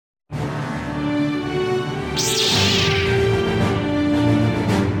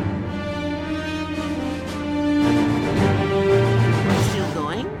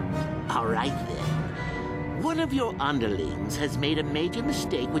underlings has made a major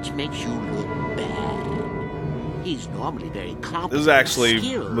mistake which makes you look bad. He's normally very competent. This is actually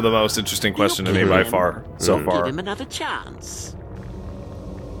skilled. the most interesting question to me by far, so far. Give him another chance.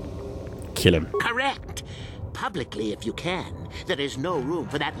 Kill him. Correct. Publicly, if you can. There is no room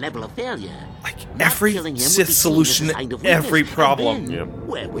for that level of failure. Like, Not every killing him would Sith be seen solution as a to sign of every weakness. problem And then,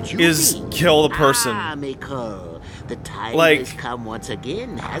 where would you is be? kill the person. Miko. The time Like- has come once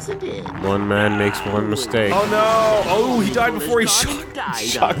again, hasn't it? One man makes one mistake. Oh no! Oh, he died before he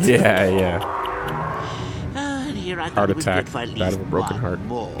shot. Yeah. And here I Heart thought it was attack. good for at Died least of a broken one heart.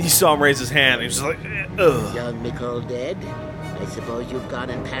 more. He saw him raise his hand. He was just like, ugh. Young Miko dead? I suppose you've gone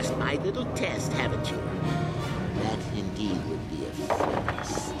and passed my little test, haven't you? That indeed would be a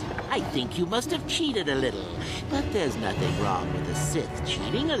first. I think you must have cheated a little, but there's nothing wrong with a Sith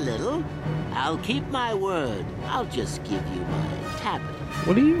cheating a little. I'll keep my word. I'll just give you my tablet.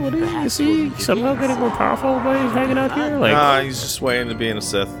 What do you, is he somehow getting more powerful while he's hanging out here? Like, Nah, he's just way into being a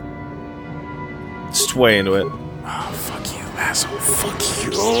Sith. Just way into it. oh, fuck you, asshole. Fuck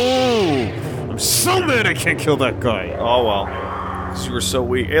you. Oh, I'm so mad I can't kill that guy. Oh well. Because you were so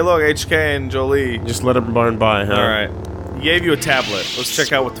weak. Hey look, HK and Jolie. Just let him burn by, huh? Alright. He gave you a tablet. Let's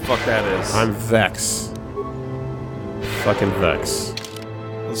check out what the fuck that is. I'm Vex. Fucking Vex.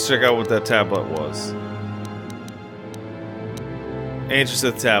 Let's check out what that tablet was. Ancient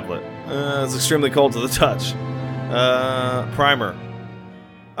Sith tablet. It's extremely cold to the touch. Primer.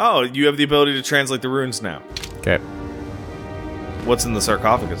 Oh, you have the ability to translate the runes now. Okay. What's in the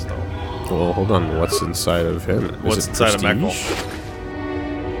sarcophagus, though? Well, hold on. What's inside of him? What's Is it inside of Mek'l? prestige?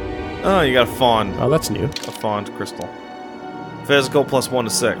 Oh, you got a Fond. Oh, that's new. A Fond crystal. Physical plus 1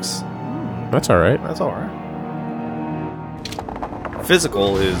 to 6. That's alright. That's alright.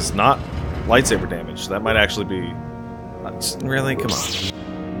 Physical is not lightsaber damage. That might actually be... Really? Come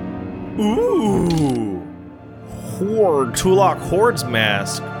on. Ooh! Horde. Tulok Horde's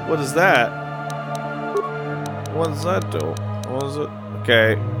mask. What is that? What does that do? What is it?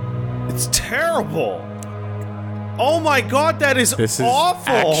 Okay. It's terrible! Oh my god, that is This is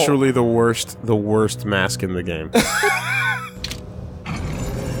awful! actually the worst mask in the game.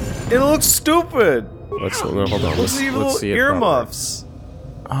 It looks stupid! Let's no, hold on. Look at the Let's little see it earmuffs.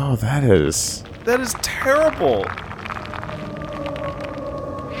 proper. Oh, that is That is terrible.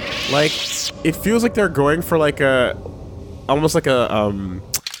 like it feels like they're going for like a almost like a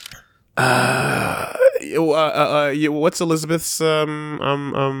what's Elizabeth's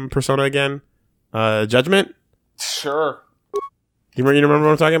persona again? Judgment? Sure. You remember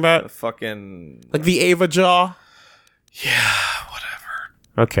what I'm talking about? Fucking... Like the Ava jaw? Yeah,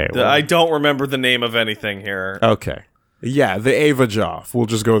 whatever. Okay. Well, I don't remember the name of anything here. okay. Yeah, the Ava jaw. We'll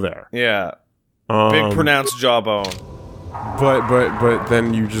just go there. Yeah. Big pronounced jawbone. But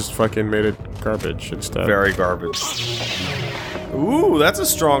then you just fucking made it garbage instead. Very garbage. Ooh, that's a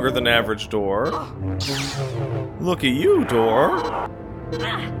stronger than average door. Look at you, door.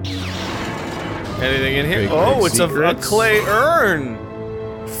 Anything in here? Big, Oh, big it's a secrets. clay urn.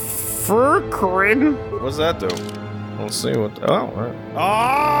 Furcrin. What does that do? Let's see what. Oh, right.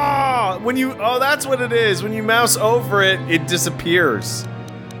 Ah! When you. Oh, that's what it is. When you mouse over it, it disappears.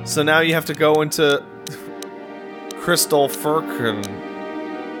 So now you have to go into Crystal Furcrin.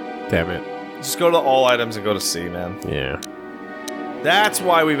 Damn it. Just go to all items and go to C, man. Yeah. That's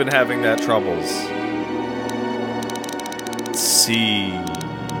why we've been having that troubles. C.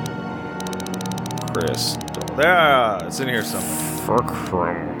 Crystal. There, it's in here somewhere.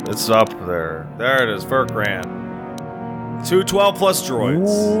 Furcrin. It's up there. There it is, Furcran. 212 plus droids.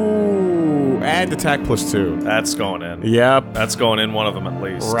 Ooh, and attack +2. That's going in. Yep. That's going in one of them at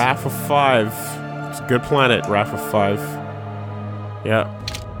least. RAF of 5. It's a good planet, RAF of 5. Yeah.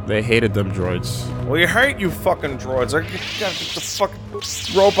 They hated them droids. Well, you hate you fucking droids. I gotta get the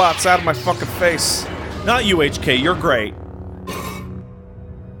fucking robots out of my fucking face. Not you, HK. You're great.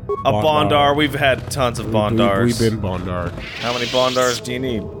 A Bondar. We've had tons of Bondars. We've been Bondar. How many Bondars do you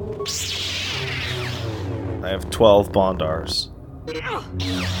need? I have 12 Bondars.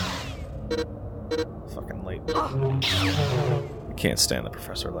 Fucking late. I can't stand the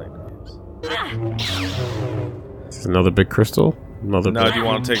Professor Layton games. This is another big crystal. Another. No, big... do you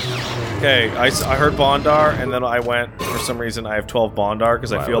want to take... Okay, I heard Bondar, and then I went, for some reason, I have 12 Bondar,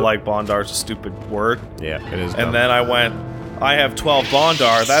 because I feel like Bondar is a stupid word. Yeah, it is. And dumb. then I went, I have 12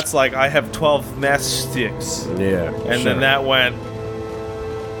 Bondar, that's like, I have 12 mess sticks. Yeah. And then that went...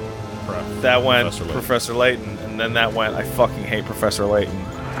 Professor Professor Layton, and then that went, I fucking hate Professor Layton.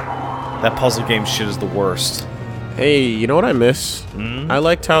 That puzzle game shit is the worst. Hey, you know what I miss? Hmm? I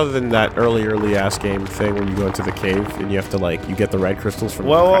liked how in that early ass game thing when you go into the cave and you have to like you get the red crystals from.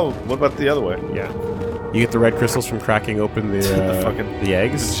 Whoa, what about the other way? Yeah. You get the red crystals from cracking open the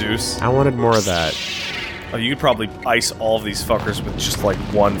eggs? The juice. I wanted more of that. Oh, you could probably ice all of these fuckers with just like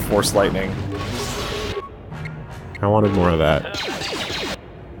one force lightning. I wanted more of that.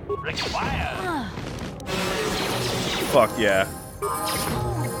 Fuck yeah.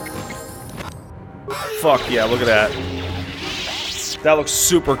 Fuck yeah, look at that. That looks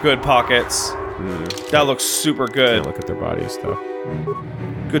super good, Pockets. That looks super good. Can't look at their bodies, though.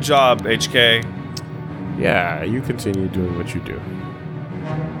 Good job, HK. Yeah, you continue doing what you do.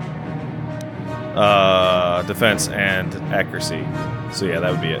 Defense and accuracy. So yeah,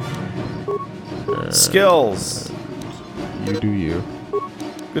 that would be it. Skills. You do you.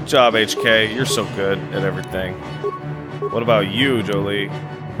 Good job, HK. You're so good at everything. What about you, Jolie?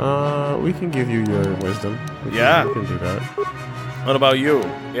 We can give you your wisdom. We can do that. What about you?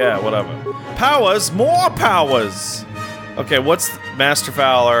 Yeah, whatever. Powers, more powers. Okay, what's Master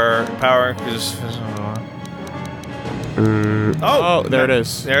Fowler power? Oh, there it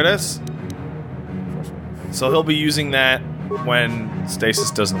is. There it is. So he'll be using that when stasis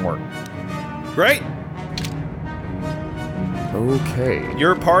doesn't work. Great. Okay.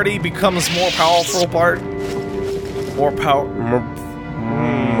 Your party becomes more powerful.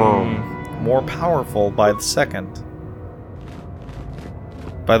 More powerful by the second.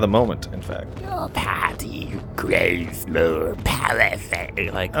 By the moment, in fact. Your party grows more powerful.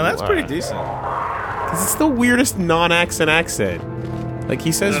 Like, Oh, that's pretty decent. Because it's the weirdest non-accent accent. Like,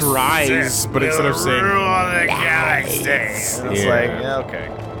 he says rise, but instead of saying... It's like, yeah, okay.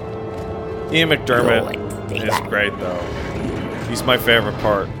 Ian McDermott is great, though. He's my favorite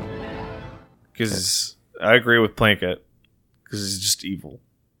part. Because I agree with Plinkett. Because he's just evil.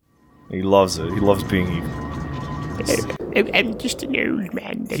 He loves it. He loves being evil. I'm just an old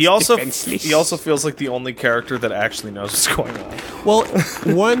man that's He also defenseless. feels like the only character that actually knows what's going on. Well,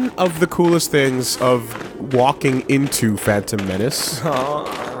 one of the coolest things of walking into Phantom Menace...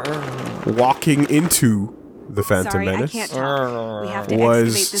 walking into the Phantom Menace... I can't talk. We have to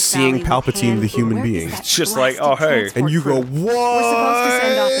was excavate this seeing valley with Palpatine hand. the human Where is being. that It's just like, oh, blasted hey. transport And you go, crew? what? We're supposed to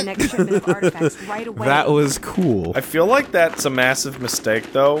send off the next shipment of artifacts right away. That was cool. I feel like that's a massive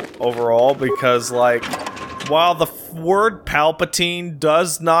mistake, though, overall, because, like, while the word Palpatine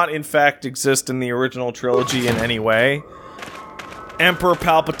does not, in fact, exist in the original trilogy in any way, Emperor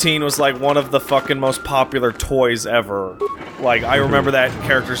Palpatine was, like, one of the fucking most popular toys ever. Like, I remember that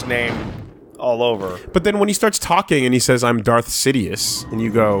character's name all over. But then when he starts talking and he says, I'm Darth Sidious, and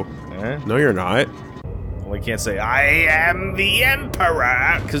you go, no, you're not. Well, he can't say, I am the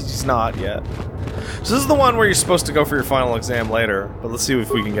Emperor, because he's not yet. So this is the one where you're supposed to go for your final exam later, but let's see if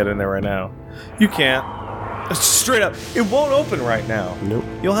we can get in there right now. You can't. Straight up, it won't open right now. Nope.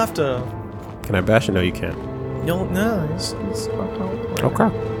 You'll have to... Can I bash it? No, you can't. No, it's not gonna open right Okay.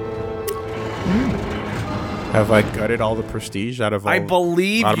 Have I gutted all the prestige out of all, I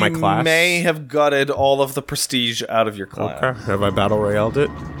believe out of my you class? may have gutted all of the prestige out of your class. Okay. Have I battle royaled it?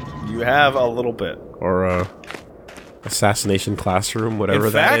 You have a little bit. Or, assassination classroom, whatever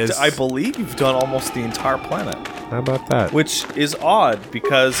In that fact, is. I believe you've done almost the entire planet. How about that? Which is odd,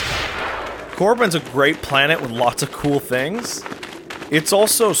 because Corbin's a great planet with lots of cool things. It's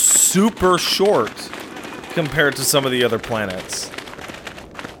also super short compared to some of the other planets.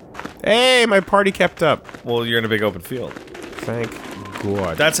 Hey, my party kept up. Well, you're in a big open field. Thank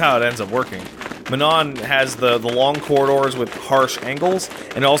God. That's how it ends up working. Manon has the long corridors with harsh angles,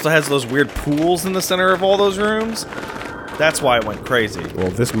 and it also has those weird pools in the center of all those rooms. That's why it went crazy.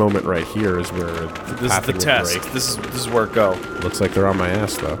 Well, this moment right here is where the This is the test. break. This is where it go. Looks like they're on my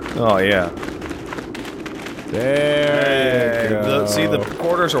ass, though. Oh, yeah. There you go. See, the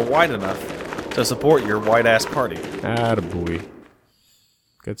corridors are wide enough to support your white-ass party. Attaboy.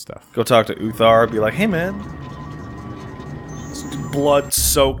 Good stuff. Go talk to Uthar, be like, hey, man.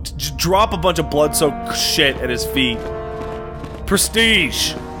 Blood-soaked. Just drop a bunch of blood-soaked shit at his feet.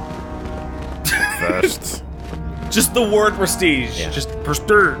 Prestige. First. Just the word prestige. Yeah. Just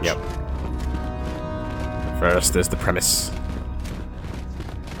prestige. Yep. First is the premise.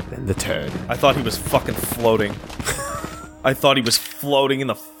 Then the turn. I thought he was fucking floating. I thought he was floating in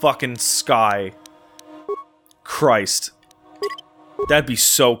the fucking sky. Christ. That'd be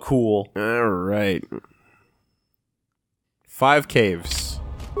so cool. Alright. 5 caves.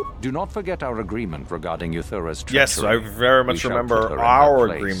 Do not forget our agreement regarding Euthura's treachery. Yes, I very much We shall remember put her in our her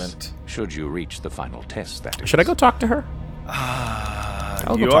place, agreement. Should you reach the final test, that is. Should I go talk to her?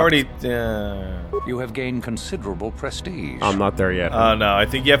 I'll go You talk already... You have gained considerable prestige. I'm not there yet. no, I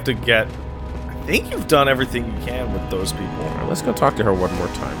think you have to get... I think you've done everything you can with those people. Let's go talk to her one more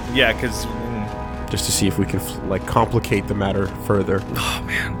time. Yeah, because... Just to see if we can, like, complicate the matter further. Oh,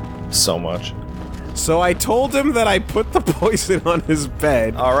 man. So much. So I told him that I put the poison on his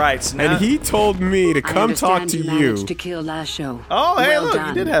bed. All right, so now... And he told me to come talk to you. Managed to kill Lasho. Oh, hey, Well look, done.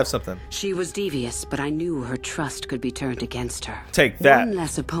 you did have something. She was devious, but I knew her trust could be turned against her. Take that. One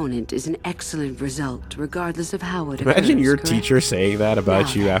less opponent is an excellent result, regardless of how it occurs. Imagine your correct? teacher saying that about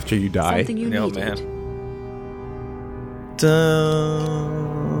Now you then, after you die. Something you No, needed. man.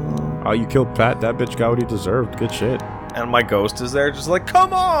 Dun. Oh, you killed Pat. That bitch got what he deserved. Good shit. And my ghost is there, just like,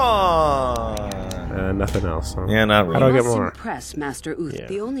 come on! Nothing else. Huh? Yeah, not How really. do I get Must more? impress Master Uth. Yeah.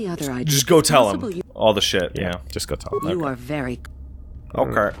 The only other idea. Just go tell possible him You, all the shit, yeah. Just go tell him. you Okay. are very.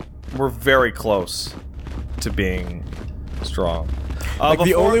 Okay. We're very close to being strong. Like the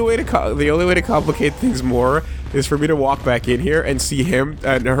before- only way to complicate things more is for me to walk back in here and see him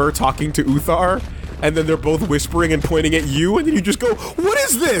and her talking to Uthar, and then they're both whispering and pointing at you, and then you just go, "What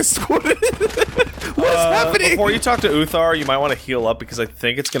is this? What's happening?" Before you talk to Uthar, you might want to heal up because I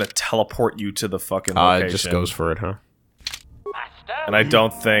think it's going to teleport you to the fucking location. It just goes for it, huh? And I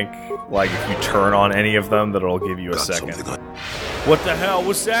don't think, like, if you turn on any of them, that it'll give you a second. What the hell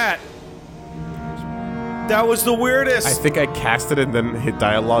was that? That was the weirdest. I think I cast it and then hit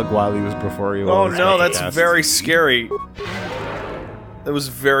dialogue while he was before you. Oh no, that's very scary. That was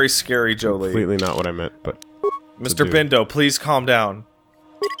very scary, Jolie. Completely not what I meant, but Mr. Bindo, please calm down.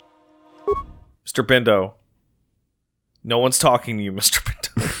 Mr. Bindo. No one's talking to you, Mr.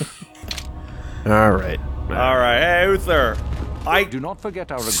 Bindo. all right. Alright, hey, Uther. I Do not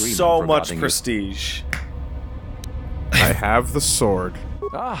forget our agreement. so much regarding prestige. I have the sword.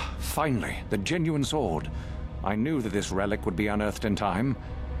 Ah, finally, the genuine sword. I knew that this relic would be unearthed in time.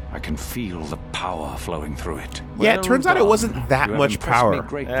 I can feel the power flowing through it. Yeah, it turns out it done. wasn't that You have much impressed me power.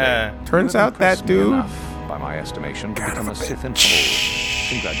 greatly. Yeah. You Turns have out that impressed me dude- enough, by my estimation, to become a Sith in full.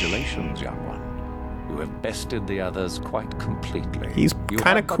 Congratulations, young one. You have bested the others quite completely. He's You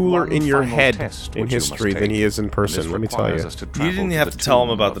kind of have but cooler one in your final head test in which you must history than take. he is in This person. Let me tell requires you. us to You travel didn't to have the to tell him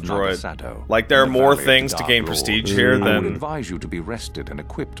tomb about of the droid. Nagasado, Like, there are in the more Valley of things the to Dark gain Lord. prestige here I would than... advise you to be rested and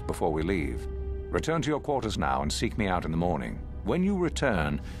equipped before we leave. Return to your quarters now and seek me out in the morning. When you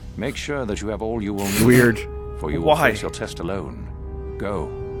return, make sure that you have all you will need. Weird. For you will Why? face your test alone. Go,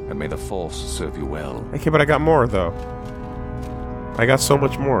 and may the Force serve you well. Okay, but I got more though. I got so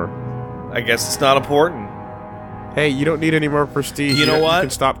much more. I guess it's not important. Hey, you don't need any more prestige. You know what? You can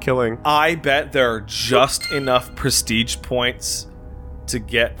stop killing. I bet there are just enough prestige points to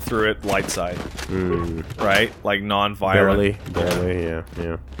get through it light side. Right? Like non-violent. Barely,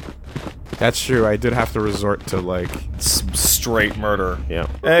 yeah. That's true. I did have to resort to like, Straight murder. yeah.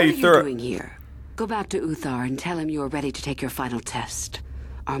 What are Hey, you Thur. doing here? Go back to Uthar and tell him you are ready to take your final test.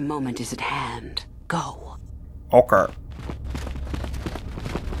 Our moment is at hand. Go. Okay.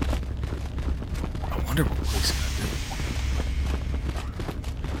 I wonder what he's gonna do.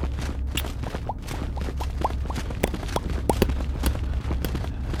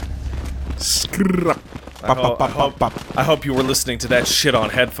 I hope you were listening to that shit on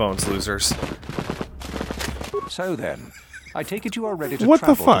headphones, losers. So then, I take it you are ready to What the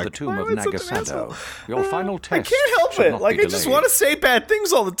travel fuck? to the tomb Why of am I such an asshole? Nagasado. Your final I test. can't help should it. not Like, be I just delayed. want to say bad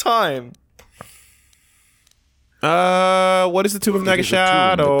things all the time. What is the tomb of It is a tomb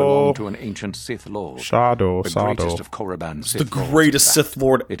that Nagasado? belonged to an ancient Sith Lord. Shadow, The Sado. greatest of Korriban Sith The Lords, greatest in fact. Sith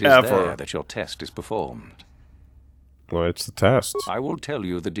Lord It is ever. there that your test is performed. Well, it's the test. I will tell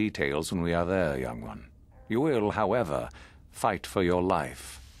you the details when we are there, young one. You will, however, fight for your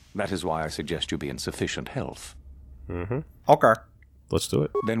life. That is why I suggest you be in sufficient health. Okay. Let's do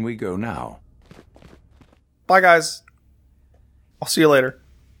it. Then we go now. Bye, guys. I'll see you later.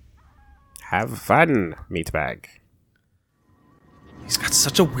 Have fun, meatbag. He's got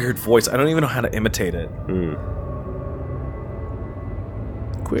such a weird voice. I don't even know how to imitate it.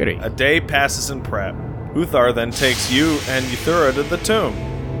 Query. A day passes in prep. Uthar then takes you and Euthura to the tomb.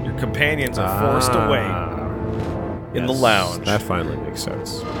 Your companions are forced away in the lounge. That finally makes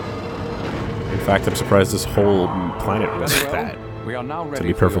sense. In fact, I'm surprised this whole planet missed Very well. that. We are now ready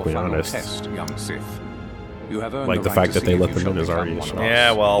be for your perfectly final honest. test, young Sith. You have earned Like the right fact to that they see let if you them in shall is already become a one of shock. us.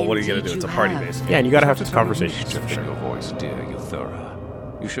 Yeah, well, what are you gonna do? Indeed It's a you party have. base. Yeah, and you gotta have To this tell you conversation. mischief For in your sure. voice, dear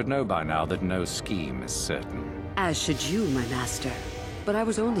Euthura. You should know by now that no scheme is certain. As should you, my master. But I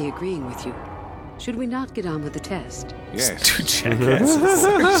was only agreeing with you. Should we not get on with the test? Yes. Two jackasses.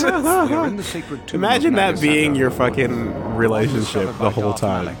 We are in the sacred tomb Imagine of that Nagasado. being your fucking relationship Discovered the by whole Darth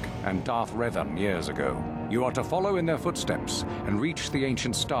time. Malak and Darth Revan years ago. You are to follow in their footsteps and reach the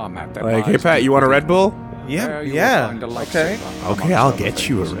ancient star map that Like, hey lies Pat, deep you want a within. Red Bull? Yeah, There you will yeah. find a Okay. lightsaber, Okay, amongst I'll other get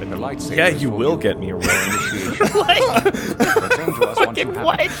you a things. Red The Bull. lightsaber Yeah, is you for will get me a red. Return to us once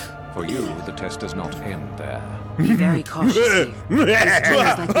What? For you, the test does not end there. Be very cautious here. This dream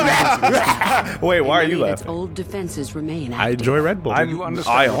is like the Wait, why are you many of its laughing? old defenses remain I active. enjoy Red Bull. You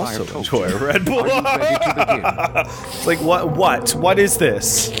understand I what I also have told enjoy you? Red Bull. Are you ready to begin? It's like, what is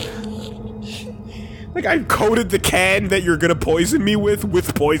this? Like, I coated the can that you're gonna poison me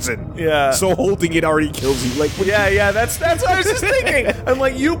with poison. Yeah. So holding it already kills you. Like, Yeah, that's what I was just thinking. I'm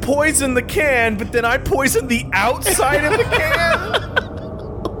like, you poisoned the can, but then I poisoned the outside of the can.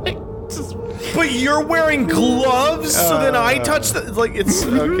 But you're wearing gloves, so then I touch the like it's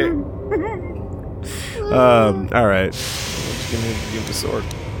okay. all right. Just give me the sword.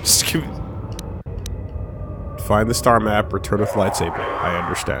 Just give me. Find the star map. Return with lightsaber. I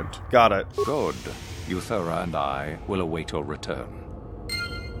understand. Got it. Good. Euthura and I will await your return.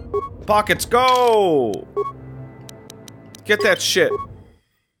 Pockets, go! Get that shit.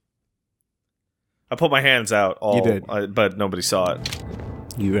 I put my hands out. All, You did. but nobody saw it.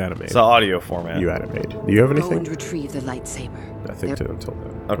 You animate. It's an audio format. You animate. Do you have Go anything? and retrieve the lightsaber. Nothing to until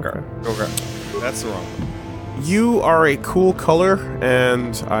then. Okay. That's the wrong one. You are a cool color,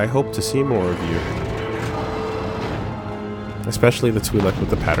 and I hope to see more of you. Especially the Twi'lek with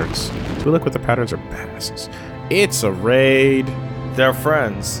the patterns. Twi'lek with the patterns are badasses. It's a raid. They're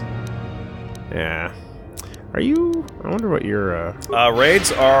friends. Yeah. Are you... I wonder what your,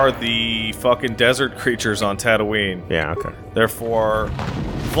 Raids are the fucking desert creatures on Tatooine. Yeah, okay. Therefore,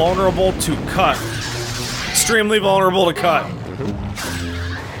 vulnerable to cut. Extremely vulnerable to cut.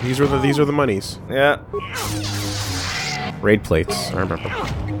 These are the monies. Yeah. Raid plates. I remember.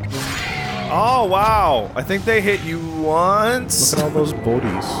 Oh, wow. I think they hit you once. Look at all those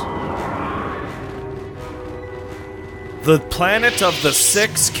bodies. The planet of the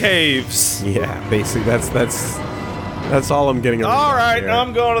 6 caves. Yeah, basically that's all I'm getting. All right, here.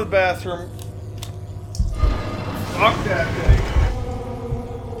 I'm going to the bathroom. Fuck that thing.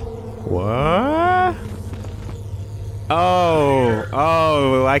 What?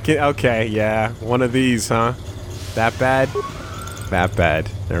 Oh, I can. Okay, yeah, one of these, huh? That bad? That bad.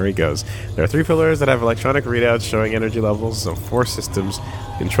 There he goes. There are 3 pillars that have electronic readouts showing energy levels of 4 systems.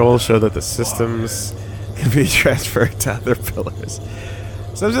 Controls show that the systems can be transferred to other pillars.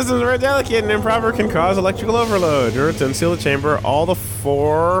 Some systems are very delicate and improper can cause electrical overload. In order to unseal the chamber, all the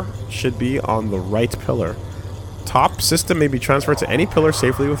 4 should be on the right pillar. Top system may be transferred to any pillar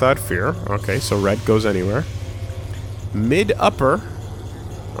safely without fear. Okay, so red goes anywhere. Mid-upper,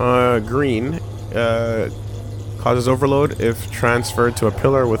 green, causes overload if transferred to a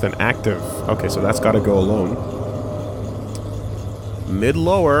pillar with an active. Okay, so that's got to go alone.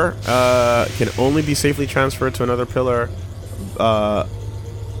 Mid-lower can only be safely transferred to another pillar.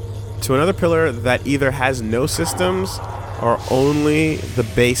 That either has no systems or only the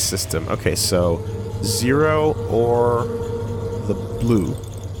base system. Okay, so 0 or the blue.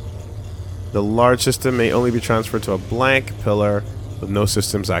 The large system may only be transferred to a blank pillar with no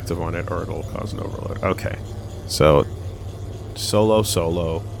systems active on it, or it'll cause an overload. Okay, so solo,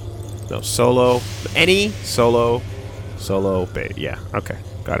 any solo, bait. Yeah, okay,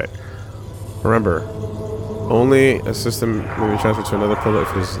 got it. Remember, only a system may be transferred to another pillar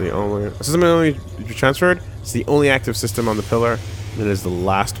if it is the only... A system may only be transferred. It's the only active system on the pillar, and it is the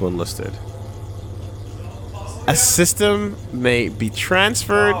last one listed. A system may be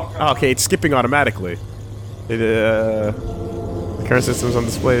transferred... Oh, okay, it's skipping automatically. The current systems on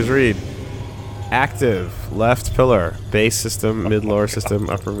display is read. Active, left pillar. Base system, mid-lower system,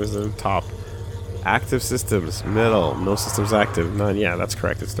 upper system, top. Active systems, middle. No systems active. None. Yeah, that's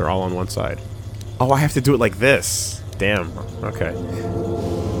correct. They're all on one side. Oh, I have to do it like this. Damn. Okay.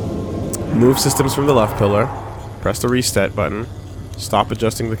 Move systems from the left pillar. Press the reset button. Stop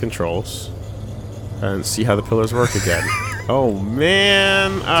adjusting the controls. And see how the pillars work again. Oh,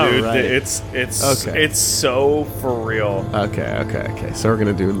 man. Dude, right. it's Okay. it's so for real. Okay. So we're going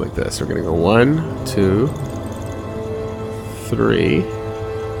to do it like this. We're going to go 1, 2, 3.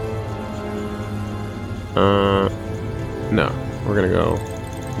 No. We're going to go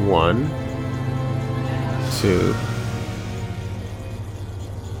 1, 2.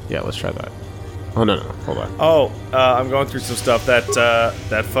 Yeah, let's try that. Oh, no. Hold on. Oh, I'm going through some stuff. That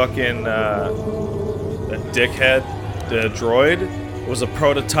fucking that dickhead droid was a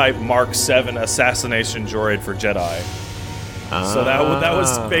prototype Mark 7 assassination droid for Jedi. So that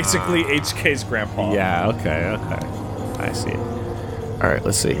was basically HK's grandpa. Yeah, okay. I see. Alright,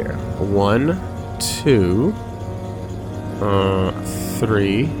 let's see here. 1, 2,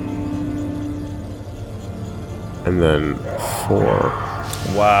 3, and then 4.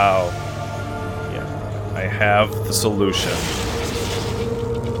 Wow. Yeah, I have the solution.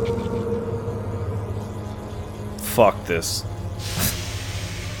 Fuck this.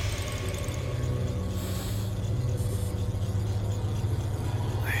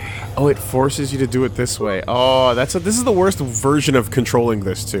 Oh, it forces you to do it this way. Oh, this is the worst version of controlling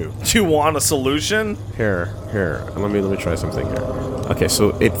this too. Do you want a solution? Here. Let me try something here. Okay,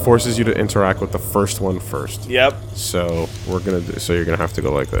 so it forces you to interact with the first one first. Yep. So you're gonna have to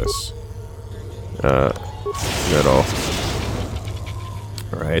go like this. Middle.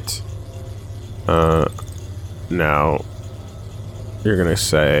 Right. Now you're gonna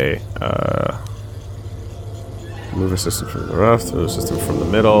say move a system from the left, move a system from the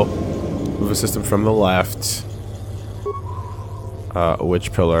middle, move a system from the left.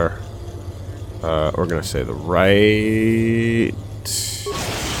 Which pillar? We're gonna say the right.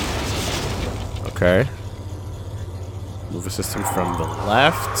 Okay. Move a system from the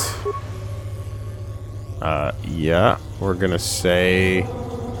left. Yeah. We're gonna say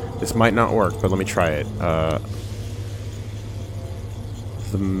this might not work, but let me try it.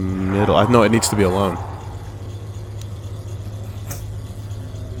 The middle. No, it needs to be alone.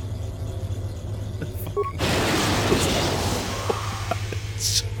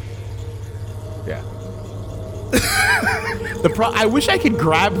 Yeah. I wish I could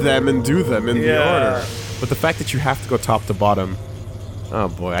grab them and do them in the order, but the fact that you have to go top to bottom. Oh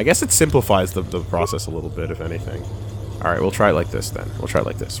boy, I guess it simplifies the process a little bit, if anything. All right, we'll try it like this then. We'll try it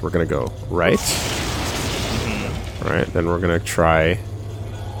like this. We're gonna go right. All right, then we're gonna try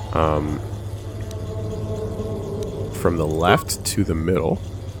from the left to the middle.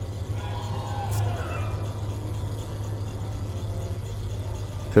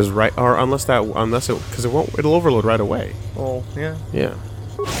 Because it'll overload right away. Oh, yeah. Yeah.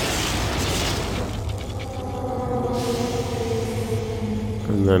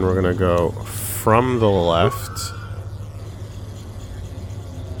 And then we're gonna go from the left.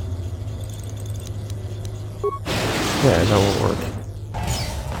 Yeah, that won't work.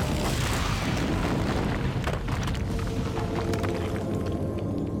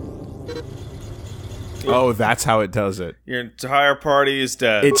 Oh, that's how it does it. Your entire party is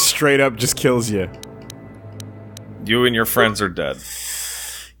dead. It straight up just kills you. You and your friends are dead.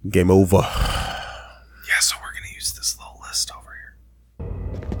 Game over. Yeah, so we're gonna use this little list over here.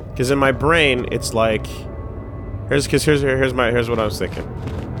 Because in my brain, it's like, here's what I was thinking.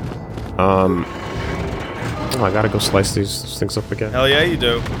 Oh, I gotta go slice these things up again. Hell yeah, you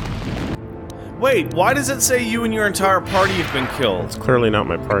do. Wait, why does it say you and your entire party have been killed? It's clearly not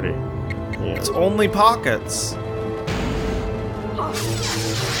my party. Yeah. It's only pockets.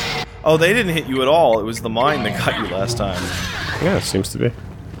 Oh, they didn't hit you at all. It was the mine that got you last time. Yeah, it seems to be.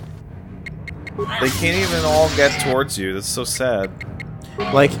 They can't even all get towards you. That's so sad.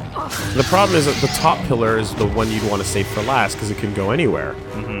 Like, the problem is that the top pillar is the one you'd want to save for last because it can go anywhere.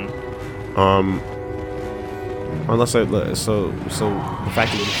 Unless so the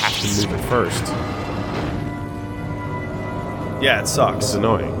fact that you have to move it first. Yeah, it sucks. It's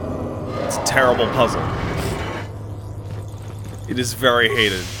annoying. It's a terrible puzzle. It is very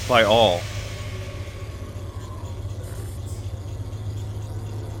hated by all.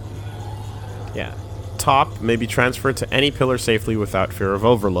 Yeah. Top may be transferred to any pillar safely without fear of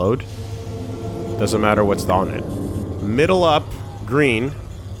overload. Doesn't matter what's on it. Middle up, green,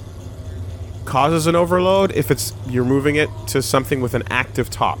 causes an overload if you're moving it to something with an active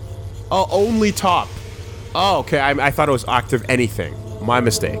top. Oh, only top. Oh, okay. I thought it was active anything. My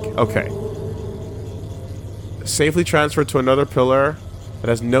mistake. Okay. Safely transferred to another pillar that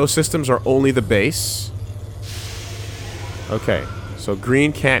has no systems or only the base. Okay. So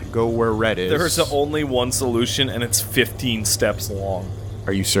green can't go where red is. There's only one solution, and it's 15 steps long.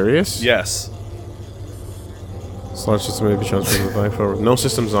 Are you serious? Yes. Large system may be transferred to the blank forward. No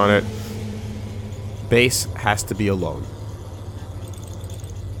systems on it. Base has to be alone.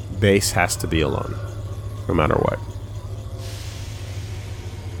 Base has to be alone. No matter what.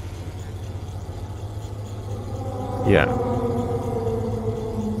 Yeah.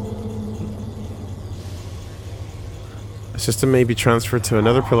 A system may be transferred to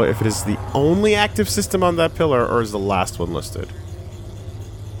another pillar if it is the only active system on that pillar or is the last one listed.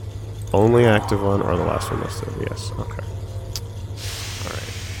 Only active one or the last one listed. Yes. Okay. All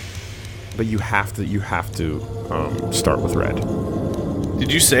right. But you have to start with red.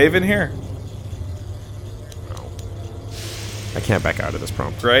 Did you save in here? No. I can't back out of this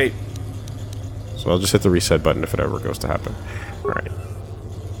prompt. Great. So I'll just hit the reset button if it ever goes to happen. Alright.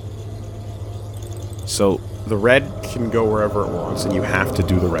 So the red can go wherever it wants, and you have to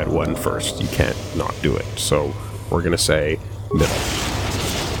do the red one first. You can't not do it. So we're going to say middle.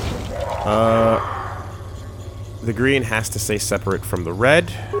 The green has to stay separate from the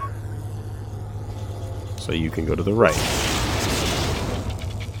red. So you can go to the right.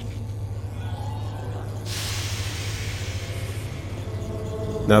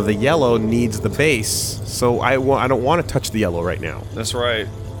 Now the yellow needs the base, so I don't want to touch the yellow right now. That's right.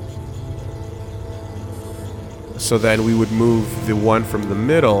 So then we would move the one from the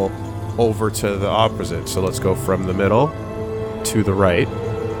middle over to the opposite. So let's go from the middle to the right.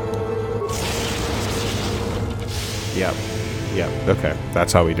 Yep. Yep. Okay.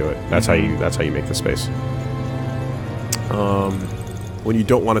 That's how we do it. That's how you make the space. When you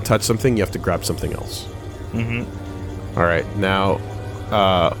don't want to touch something, you have to grab something else. Mm-hmm. All right. Now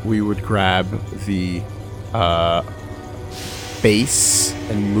we would grab the base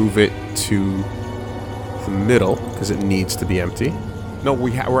and move it to the middle because it needs to be empty. No,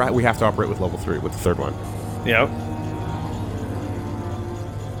 we have to operate with level 3 with the third one. Yep.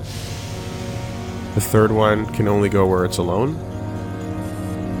 The third one can only go where it's alone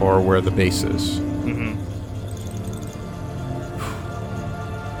or where the base is. Mm-hmm.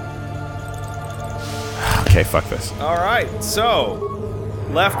 Okay, fuck this. All right, so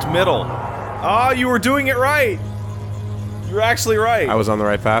left middle. Oh, you were doing it right. You were actually right. I was on the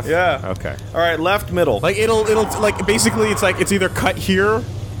right path? Yeah. Okay. All right, left middle. Like it'll like basically it's like it's either cut here.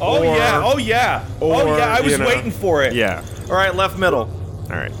 Oh yeah. Oh yeah. Oh yeah. I was waiting for it. Yeah. All right, left middle.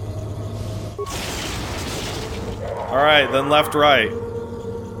 All right. All right, then left right.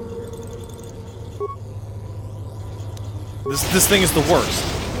 This thing is the worst.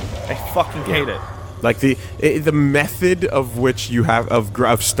 I fucking hate it. Like the method of which you have of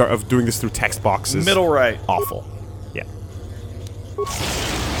doing this through text boxes. Middle right. Awful. Yeah.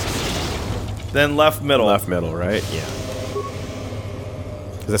 Then left middle. Left middle, right? Yeah.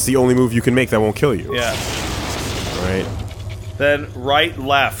 'Cause that's the only move you can make that won't kill you. Yeah. Right. Then right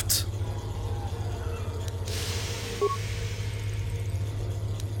left.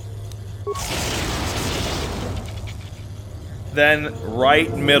 Then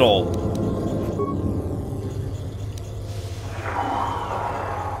right middle.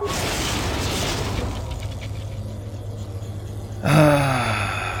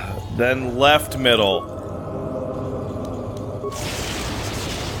 Then left middle.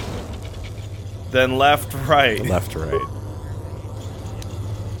 Then left right. Left right.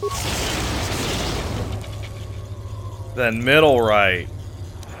 Then middle right.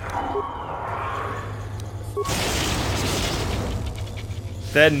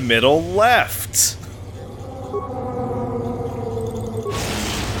 Then middle left.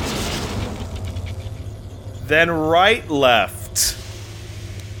 Then right left.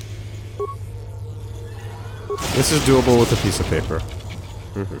 This is doable with a piece of paper.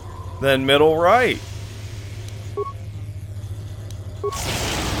 Mm-hmm. Then middle right.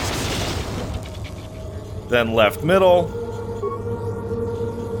 Then left middle.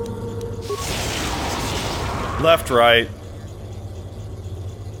 Left right.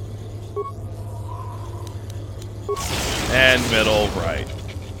 And middle right.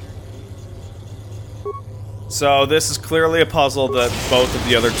 So this is clearly a puzzle that both of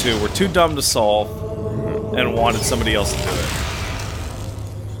the other two were too dumb to solve and wanted somebody else to do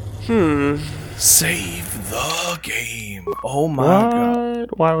it. Save the game. Oh my god.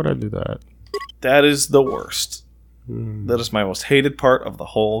 Why would I do that? That is the worst. That is my most hated part of the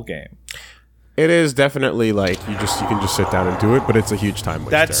whole game. It is definitely like you can just sit down and do it, but it's a huge time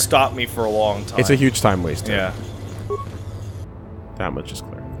waster. That stopped me for a long time. It's a huge time waster. Yeah. That much is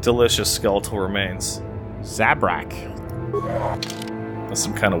clear. Delicious skeletal remains. Zabrak. That's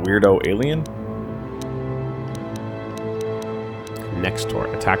some kind of weirdo alien. Next door.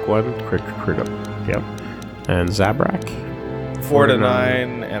 Attack 1, crit. Yep. And Zabrak. 4 to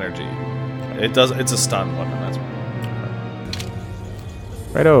 9 energy. It does. It's a stun weapon. That's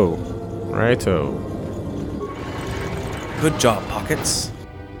Righto. Righto. good job, Pockets.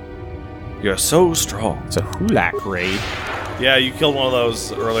 You're so strong. It's a Hulak raid. Yeah, you killed one of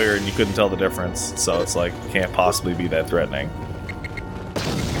those earlier and you couldn't tell the difference, so it's like can't possibly be that threatening.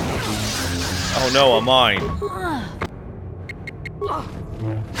 Oh no, a mine.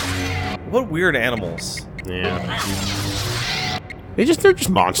 What weird animals. Yeah. They're just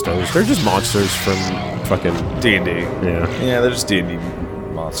monsters. They're just monsters from fucking D&D. Yeah. Yeah, they're just D&D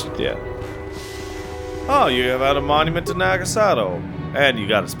monsters, yeah. Oh, you have had a monument to Nagasato. And you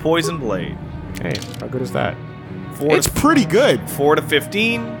got his poison blade. Hey, how good is that? It's pretty good. 4 to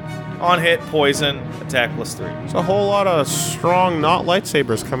 15 on hit, poison, attack +3. There's a whole lot of strong not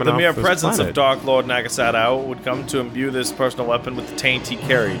lightsabers coming The off mere this presence planet. of Dark Lord Nagasato would come to imbue this personal weapon with the taint he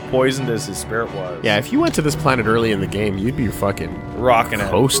carried, poisoned as his spirit was. Yeah, if you went to this planet early in the game, you'd be fucking Rocking it.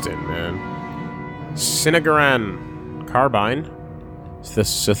 coasting, man. Sinagaran Carbine, the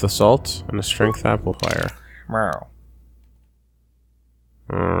Sith Assault, and a Strength Amplifier. Wow.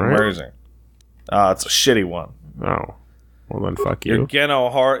 Alright. Amazing. It's a shitty one. Oh. Well then, fuck Your you.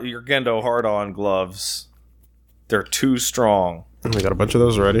 Gendo hard-on gloves. They're too strong. We got a bunch of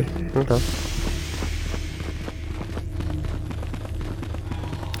those already. Okay.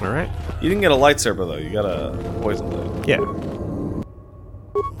 Alright. You didn't get a lightsaber, though. You got a poison blade. Yeah.